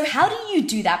 But so how do you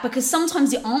do that? Because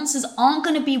sometimes the answers aren't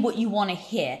going to be what you want to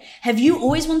hear. Have you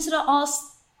always wanted to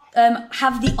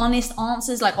have the honest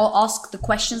answers, or ask the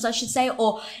questions, I should say,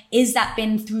 or is that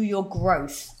been through your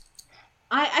growth?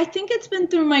 I think it's been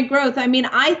through my growth. I mean,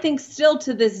 I think still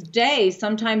to this day,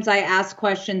 sometimes I ask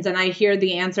questions and I hear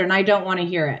the answer and I don't want to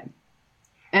hear it.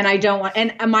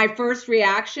 And my first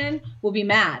reaction will be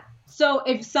mad. So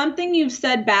if something you've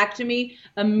said back to me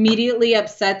immediately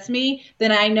upsets me,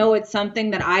 then I know it's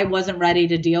something that I wasn't ready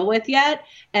to deal with yet.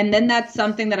 And then that's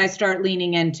something that I start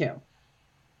leaning into.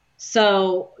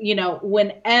 So,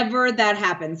 whenever that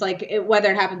happens,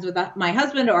 whether it happens with my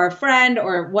husband or a friend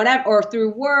or whatever, or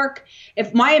through work,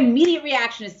 if my immediate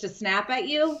reaction is to snap at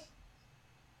you,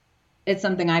 it's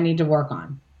something I need to work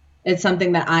on. It's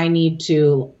something that I need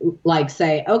to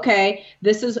say, okay,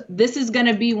 this is going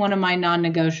to be one of my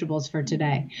non-negotiables for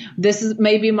today. This is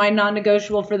maybe my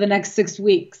non-negotiable for the next 6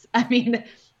 weeks. I mean,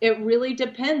 it really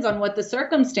depends on what the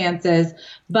circumstance is,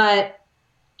 but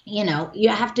you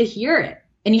have to hear it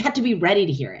and you have to be ready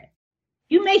to hear it.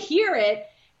 You may hear it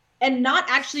and not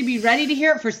actually be ready to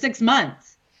hear it for 6 months.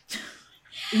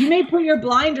 You may put your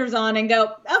blinders on and go,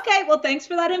 okay, well, thanks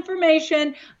for that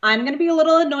information. I'm going to be a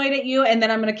little annoyed at you, and then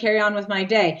I'm going to carry on with my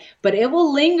day. But it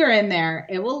will linger in there.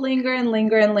 It will linger and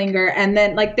linger and linger. And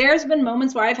then, there's been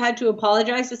moments where I've had to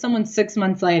apologize to someone 6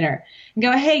 months later and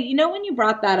go, hey, when you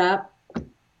brought that up,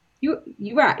 you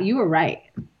were right.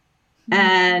 Mm-hmm.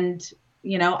 And,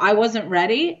 I wasn't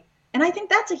ready. And I think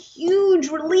that's a huge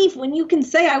relief when you can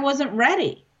say I wasn't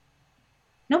ready.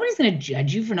 Nobody's going to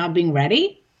judge you for not being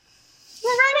ready.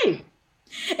 We're ready.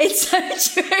 It's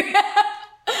so true.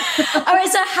 All right,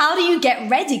 so how do you get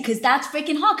ready? Because that's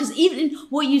freaking hard. Because even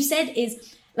what you said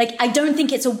is, like, I don't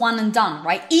think it's a one and done,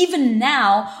 right? Even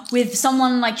now, with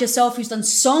someone like yourself who's done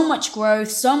so much growth,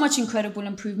 so much incredible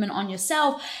improvement on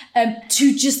yourself,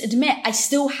 to just admit, I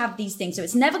still have these things. So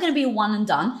it's never going to be a one and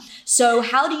done. So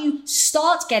how do you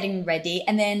start getting ready?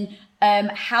 And then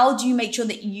how do you make sure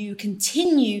that you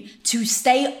continue to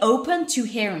stay open to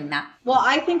hearing that? Well,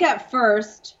 I think at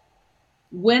first,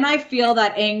 when I feel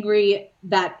that angry,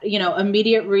 that,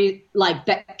 immediate,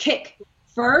 that kick,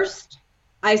 first,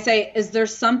 I say, is there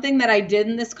something that I did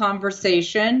in this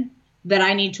conversation that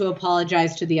I need to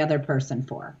apologize to the other person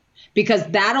for? Because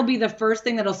that'll be the first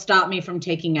thing that'll stop me from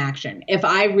taking action. If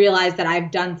I realize that I've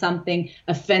done something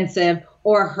offensive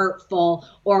or hurtful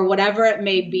or whatever it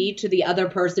may be to the other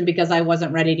person because I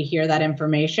wasn't ready to hear that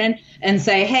information, and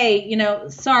say, hey,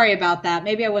 sorry about that.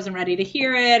 Maybe I wasn't ready to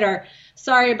hear it, or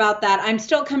sorry about that. I'm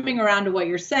still coming around to what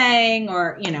you're saying,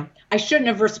 or, I shouldn't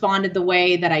have responded the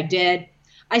way that I did.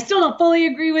 I still don't fully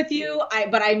agree with you,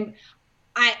 but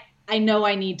I know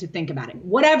I need to think about it.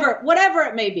 Whatever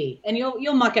it may be. And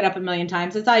you'll muck it up a million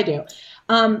times, as I do.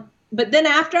 But then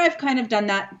after I've kind of done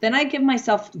that, then I give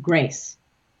myself grace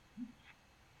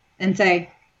and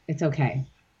say, it's okay.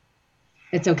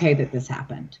 It's okay that this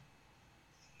happened.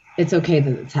 It's okay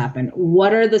that it's happened.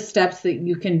 What are the steps that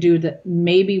you can do that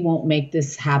maybe won't make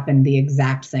this happen the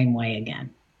exact same way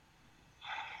again?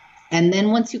 And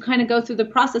then once you kind of go through the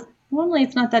process, normally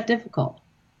it's not that difficult.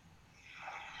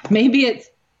 Maybe it's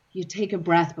you take a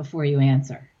breath before you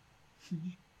answer.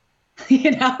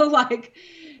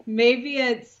 Maybe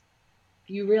it's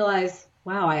you realize,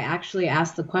 wow, I actually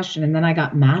asked the question and then I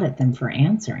got mad at them for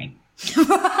answering.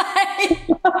 Right.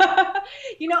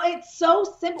 It's so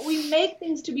simple. We make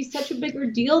things to be such a bigger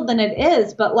deal than it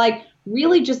is, but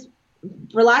really just,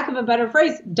 for lack of a better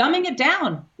phrase, dumbing it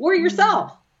down for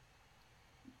yourself.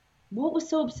 What was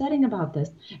so upsetting about this?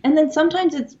 And then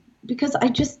sometimes it's because I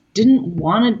just didn't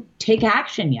want to take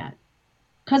action yet.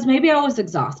 Because maybe I was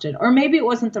exhausted, or maybe it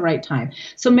wasn't the right time.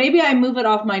 So maybe I move it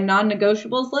off my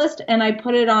non-negotiables list and I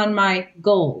put it on my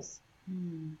goals.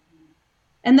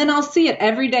 And then I'll see it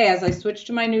every day as I switch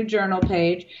to my new journal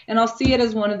page, and I'll see it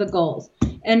as one of the goals.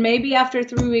 And maybe after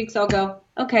 3 weeks, I'll go,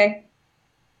 okay,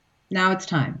 now it's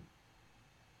time.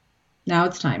 Now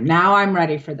it's time. Now I'm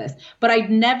ready for this. But I'd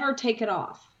never take it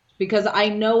off, because I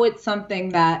know it's something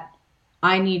that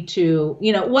I need to,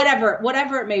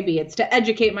 whatever it may be. It's to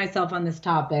educate myself on this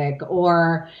topic,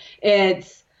 or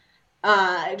it's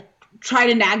try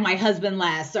to nag my husband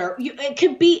less, or it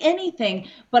could be anything.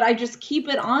 But I just keep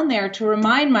it on there to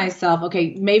remind myself,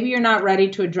 okay, maybe you're not ready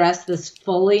to address this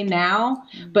fully now,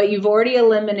 but you've already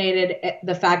eliminated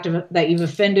the fact that you've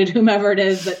offended whomever it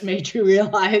is that made you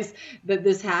realize that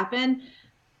this happened.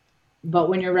 But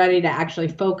when you're ready to actually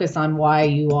focus on why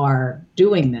you are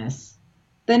doing this,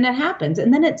 then it happens.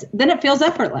 And then it feels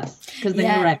effortless, because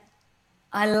then you're ready.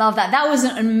 I love that. That was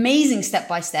an amazing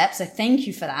step-by-step. So thank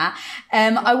you for that.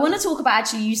 I want to talk about,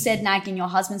 actually, you said nagging your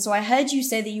husband. So I heard you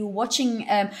say that you were watching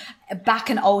back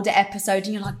an older episode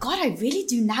and you're like, God, I really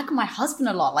do nag my husband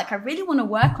a lot. I really want to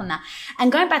work on that.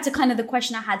 And going back to kind of the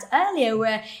question I had earlier,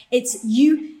 where it's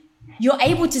you're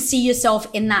able to see yourself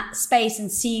in that space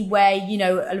and see where,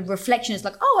 a reflection is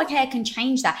like, oh, okay, I can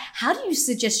change that. How do you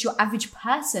suggest your average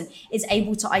person is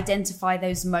able to identify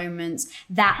those moments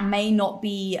that may not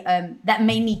be, that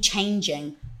may need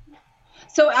changing?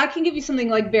 So I can give you something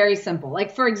very simple.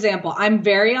 For example, I'm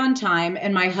very on time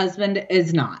and my husband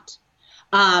is not.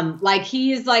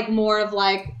 He is more of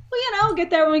get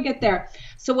there when we get there.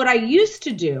 So what I used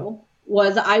to do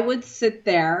was I would sit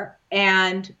there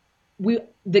and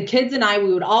the kids and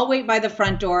we would all wait by the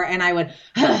front door, and I would,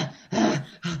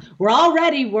 we're all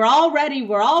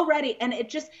ready. And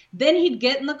then he'd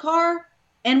get in the car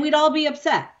and we'd all be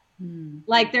upset.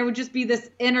 There would just be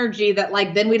this energy that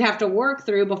then we'd have to work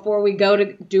through before we go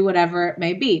to do whatever it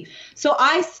may be. So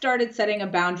I started setting a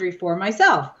boundary for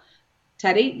myself.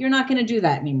 Teddy, you're not going to do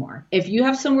that anymore. If you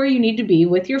have somewhere you need to be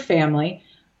with your family,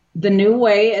 the new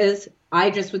way is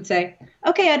I just would say,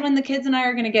 okay, Edwin, the kids and I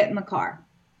are going to get in the car.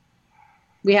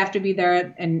 We have to be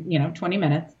there in 20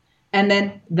 minutes. And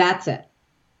then that's it.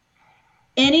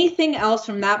 Anything else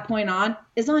from that point on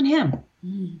is on him.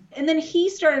 And then he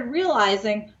started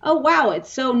realizing, oh, wow,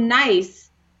 it's so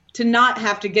nice to not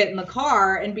have to get in the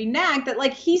car and be nagged,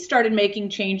 that he started making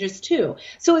changes too.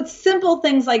 So it's simple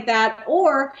things like that,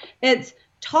 or it's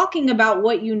talking about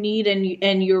what you need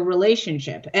in your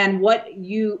relationship and what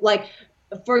you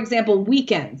for example,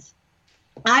 weekends.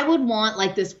 I would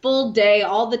want this full day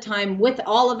all the time with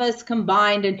all of us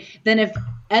combined. And then if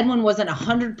Edwin wasn't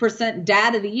 100%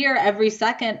 dad of the year every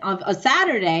second of a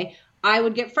Saturday, I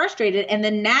would get frustrated and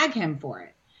then nag him for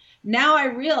it. Now I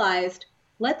realized,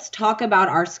 let's talk about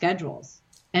our schedules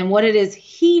and what it is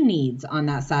he needs on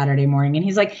that Saturday morning. And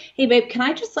he's like, hey, babe, can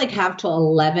I just like have till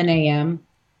 11 a.m.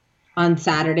 on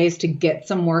Saturdays to get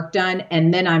some work done?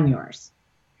 And then I'm yours.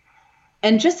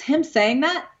 And just him saying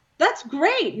that, that's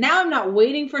great. Now I'm not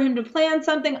waiting for him to plan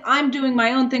something. I'm doing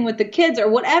my own thing with the kids or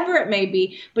whatever it may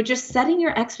be, but just setting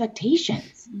your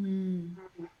expectations.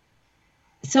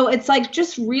 So it's like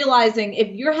just realizing if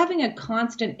you're having a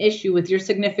constant issue with your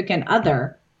significant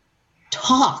other,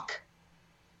 talk,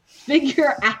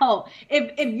 figure out.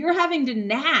 If you're having to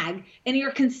nag and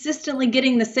you're consistently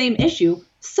getting the same issue,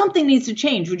 something needs to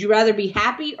change. Would you rather be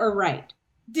happy or right?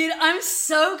 Dude, I'm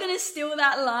so gonna steal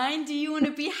that line. Do you want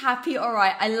to be happy or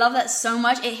right? I love that so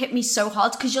much. It hit me so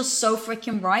hard because you're so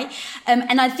freaking right.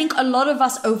 And I think a lot of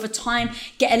us over time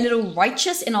get a little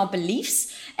righteous in our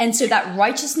beliefs. And so that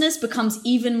righteousness becomes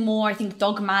even more, I think,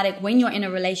 dogmatic when you're in a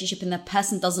relationship and the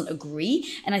person doesn't agree.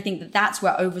 And I think that that's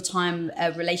where over time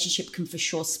a relationship can for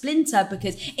sure splinter,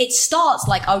 because it starts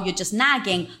like, oh, you're just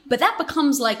nagging, but that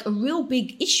becomes like a real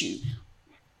big issue.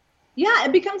 Yeah,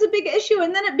 it becomes a big issue.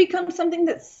 And then it becomes something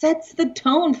that sets the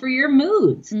tone for your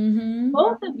moods,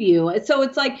 both of you. So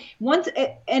it's like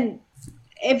and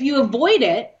if you avoid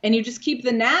it and you just keep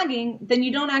the nagging, then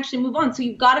you don't actually move on. So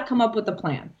you've got to come up with a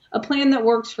plan that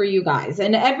works for you guys.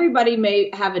 And everybody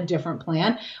may have a different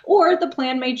plan, or the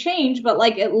plan may change. But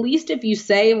like, at least if you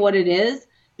say what it is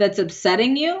that's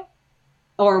upsetting you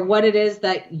or what it is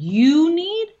that you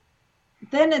need,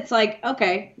 then it's like,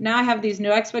 okay, now I have these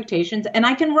new expectations and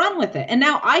I can run with it. And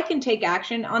now I can take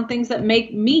action on things that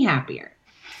make me happier.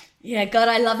 Yeah, God,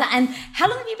 I love that. And how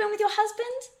long have you been with your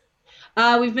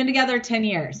husband? We've been together 10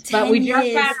 years, but we just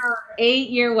had our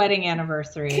 8-year wedding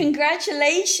anniversary.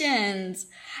 Congratulations.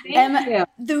 Thank you.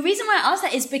 The reason why I asked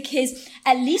that is because,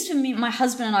 at least for me, my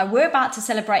husband and I, we're about to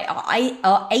celebrate our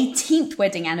 18th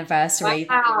wedding anniversary.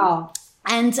 Wow.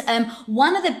 And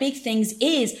one of the big things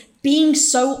is being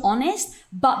so honest,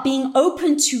 but being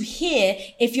open to hear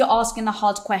if you're asking the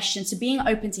hard questions. So being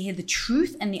open to hear the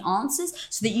truth and the answers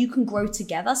so that you can grow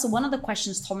together. So one of the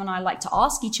questions Tom and I like to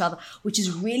ask each other, which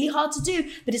is really hard to do,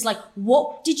 but it's like,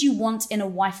 what did you want in a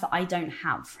wife that I don't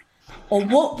have? Or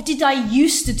what did I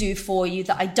used to do for you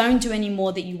that I don't do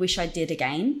anymore that you wish I did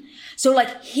again? So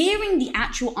like hearing the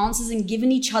actual answers and giving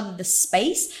each other the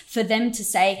space for them to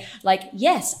say like,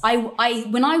 yes, I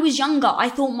when I was younger, I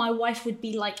thought my wife would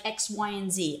be like X, Y,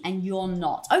 and Z, and you're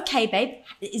not. Okay, babe,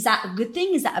 is that a good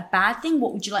thing? Is that a bad thing?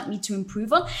 What would you like me to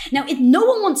improve on? Now, if no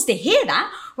one wants to hear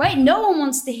that, right? No one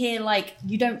wants to hear like,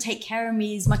 you don't take care of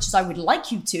me as much as I would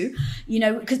like you to, you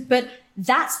know, but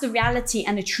that's the reality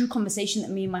and the true conversation that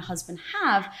me and my husband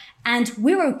have. And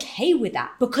we're okay with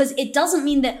that because it doesn't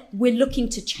mean that we're looking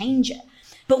to change it.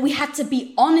 But we had to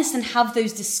be honest and have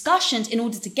those discussions in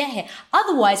order to get here.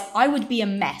 Otherwise, I would be a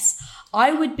mess.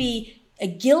 I would be a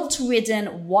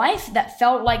guilt-ridden wife that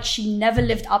felt like she never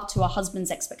lived up to her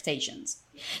husband's expectations.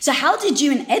 So how did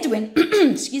you and Edwin,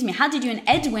 how did you and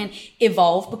Edwin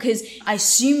evolve? Because I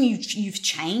assume you've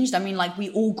changed. I mean, like we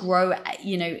all grow,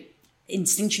 you know,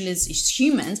 instinctual as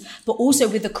humans, but also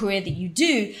with the career that you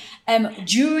do.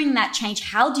 During that change,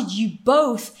 how did you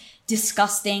both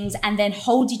discuss things and then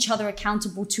hold each other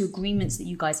accountable to agreements that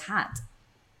you guys had?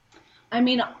 I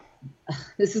mean,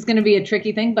 this is going to be a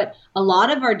tricky thing, but a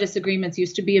lot of our disagreements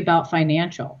used to be about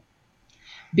financial,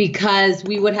 because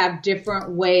we would have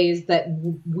different ways that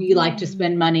we like to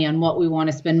spend money on what we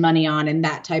want to spend money on in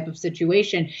that type of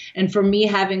situation. And for me,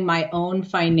 having my own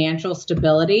financial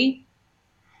stability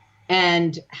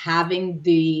and having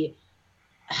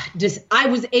I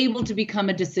was able to become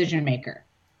a decision maker.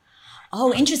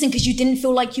 Oh, interesting, because you didn't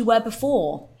feel like you were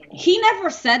before. He never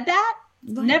said that,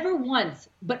 never once,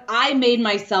 but I made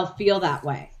myself feel that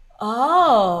way.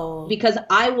 Oh. Because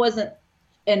I wasn't,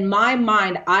 in my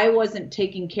mind, I wasn't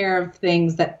taking care of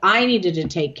things that I needed to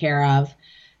take care of,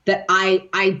 that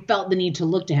I felt the need to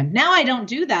look to him. Now I don't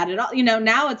do that at all. You know,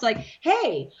 now it's like,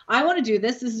 hey, I want to do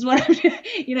this. This is what I'm doing.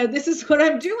 You know, this is what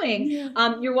I'm doing.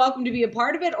 Yeah. You're welcome to be a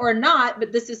part of it or not,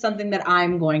 but this is something that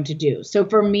I'm going to do. So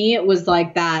for me, it was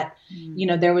like that, you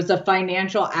know, there was a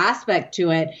financial aspect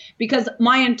to it, because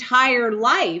my entire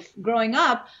life growing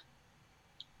up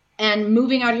and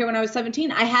moving out here when I was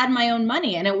 17, I had my own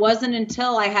money. And it wasn't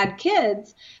until I had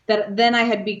kids that then I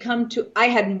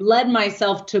had led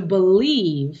myself to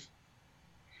believe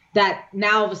that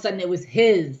now all of a sudden it was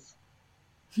his.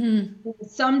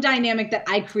 Some dynamic that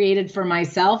I created for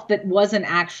myself that wasn't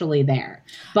actually there.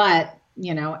 But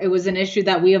it was an issue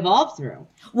that we evolved through.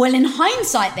 Well, in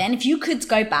hindsight then, if you could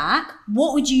go back,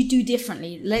 what would you do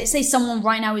differently? Let's say someone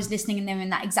right now is listening and they're in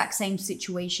that exact same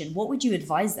situation. What would you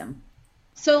advise them?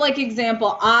 So like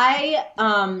example,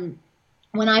 when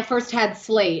I first had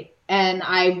Slate and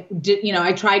I did,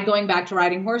 I tried going back to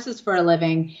riding horses for a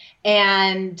living,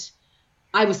 and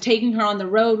I was taking her on the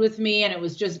road with me, and it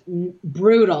was just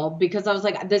brutal because I was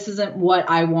like, this isn't what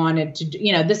I wanted to do.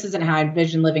 This isn't how I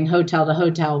envisioned living hotel to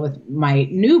hotel with my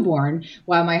newborn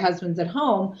while my husband's at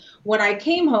home. When I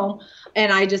came home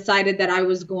and I decided that I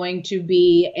was going to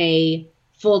be a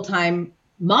full-time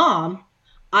mom,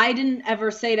 I didn't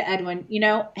ever say to Edwin,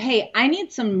 hey, I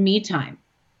need some me time.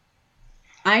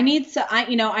 I need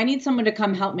someone to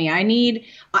come help me.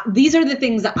 These are the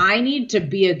things that I need to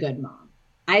be a good mom.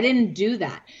 I didn't do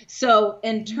that. So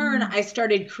in turn, I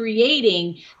started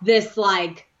creating this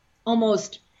like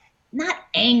almost not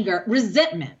anger,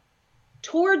 resentment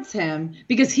towards him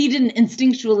because he didn't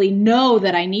instinctually know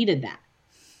that I needed that.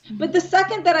 But the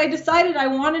second that I decided I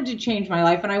wanted to change my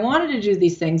life and I wanted to do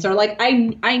these things, or like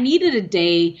I needed a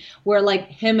day where like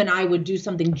him and I would do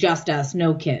something just us,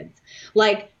 no kids,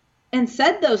 and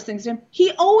said those things to him,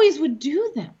 he always would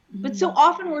do them. But so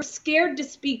often we're scared to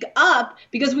speak up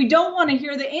because we don't want to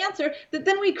hear the answer, that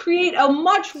then we create a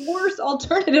much worse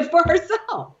alternative for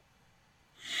ourselves.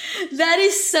 That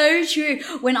is so true.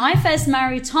 When I first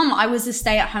married Tom, I was a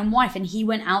stay-at-home wife and he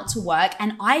went out to work,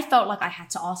 and I felt like I had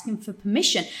to ask him for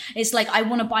permission. It's like I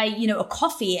want to buy, a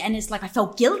coffee, and it's like I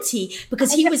felt guilty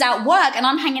because he was at work and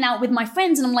I'm hanging out with my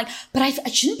friends, and I'm like, but I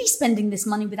shouldn't be spending this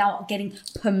money without getting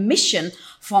permission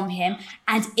from him.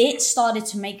 And it started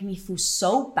to make me feel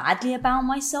so badly about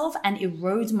myself and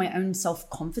erode my own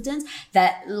self-confidence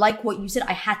that, like what you said,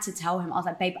 I had to tell him. I was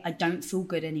like, babe, I don't feel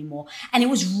good anymore. And it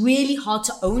was really hard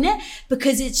to own it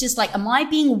because it's just like, am I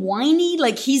being whiny?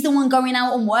 Like he's the one going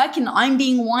out and work and I'm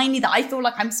being whiny that I feel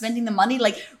like I'm spending the money.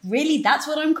 Like really, that's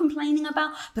what I'm complaining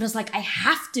about. But I was like, I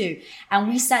have to. And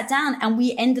we sat down and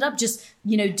we ended up just,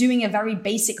 doing a very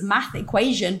basic math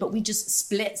equation, but we just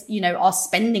split, our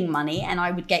spending money, and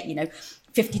I would get,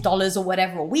 $50 or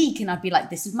whatever a week. And I'd be like,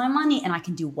 this is my money and I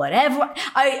can do whatever.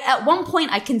 At one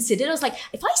point I considered, I was like,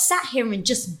 if I sat here and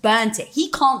just burnt it, he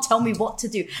can't tell me what to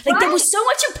do. Like there was so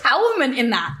much empowerment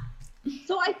in that.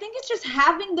 So I think it's just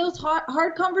having those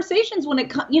hard conversations when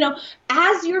it comes,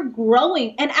 as you're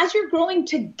growing and as you're growing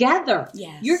together,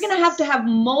 you're going to have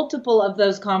multiple of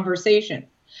those conversations.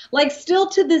 Like still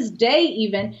to this day,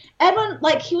 even Edwin,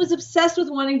 like he was obsessed with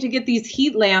wanting to get these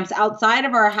heat lamps outside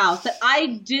of our house that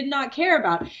I did not care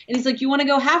about. And he's like, you want to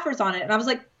go halfers on it? And I was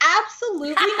like,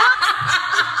 absolutely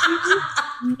not.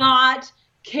 Not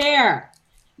care,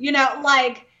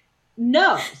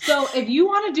 no. So if you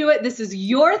want to do it, this is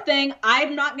your thing.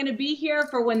 I'm not going to be here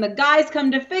for when the guys come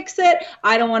to fix it.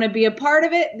 I don't want to be a part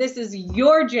of it. This is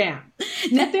your jam.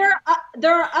 But there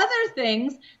are other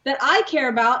things that I care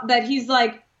about that he's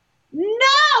like,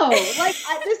 no,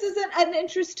 this isn't an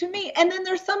interest to me. And then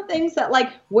there's some things that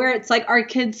where it's like our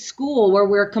kids' school where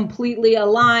we're completely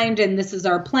aligned and this is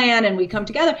our plan and we come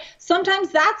together. Sometimes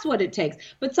that's what it takes.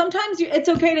 But sometimes it's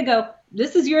okay to go,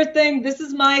 this is your thing, this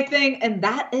is my thing, and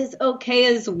that is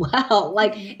okay as well.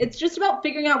 It's just about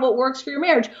figuring out what works for your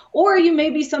marriage. Or you may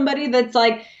be somebody that's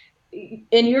like,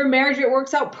 in your marriage, it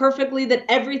works out perfectly that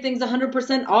everything's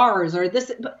 100% ours or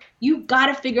this, but you got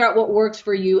to figure out what works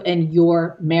for you and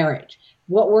your marriage.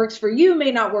 What works for you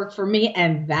may not work for me,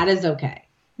 and that is okay.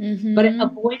 Mm-hmm. But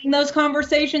avoiding those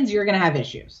conversations, you're going to have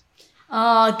issues.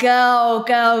 Oh, girl.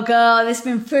 This has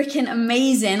been freaking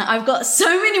amazing. I've got so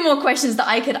many more questions that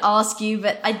I could ask you,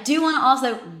 but I do want to ask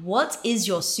though, what is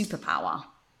your superpower?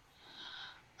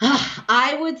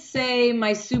 I would say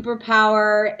my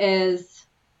superpower is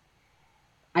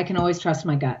I can always trust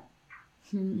my gut.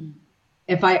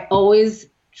 If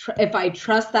I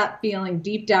trust that feeling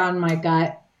deep down in my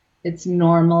gut, it's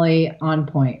normally on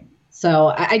point.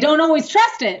 So I don't always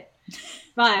trust it,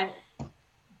 but.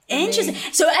 Interesting.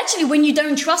 So actually, when you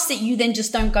don't trust it, you then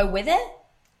just don't go with it?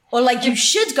 Or you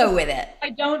should go with it? If I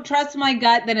don't trust my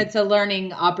gut, then it's a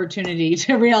learning opportunity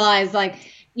to realize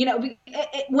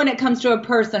when it comes to a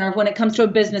person or when it comes to a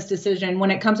business decision,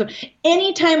 when it comes to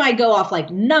anytime I go off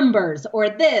numbers or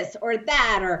this or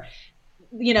that, or,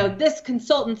 this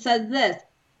consultant says this,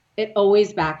 it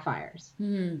always backfires.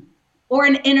 Or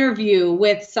an interview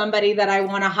with somebody that I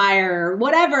want to hire or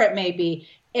whatever it may be.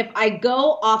 If I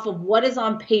go off of what is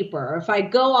on paper, or if I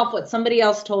go off what somebody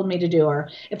else told me to do, or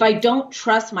if I don't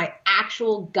trust my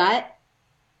actual gut,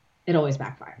 it always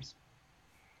backfires.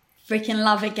 Freaking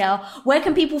love it, girl. Where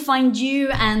can people find you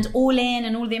and All In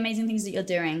and all the amazing things that you're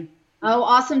doing? Oh,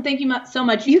 awesome. Thank you so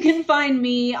much. You can find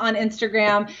me on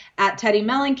Instagram at Teddi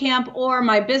Mellencamp, or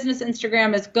my business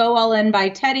Instagram is Go All In by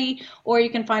Teddi, or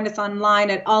you can find us online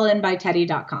at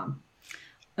allinbyteddi.com.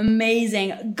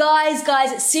 Amazing.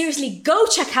 Guys, seriously, go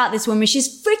check out this woman.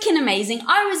 She's freaking amazing.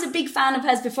 I was a big fan of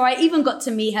hers before I even got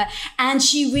to meet her, and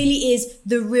she really is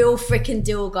the real freaking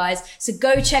deal, guys. So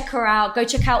go check her out. Go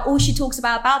check out all she talks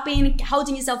about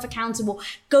holding yourself accountable.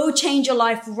 Go change your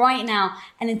life right now.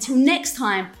 And until next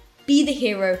time, be the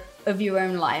hero of your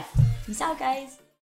own life. Peace out, guys.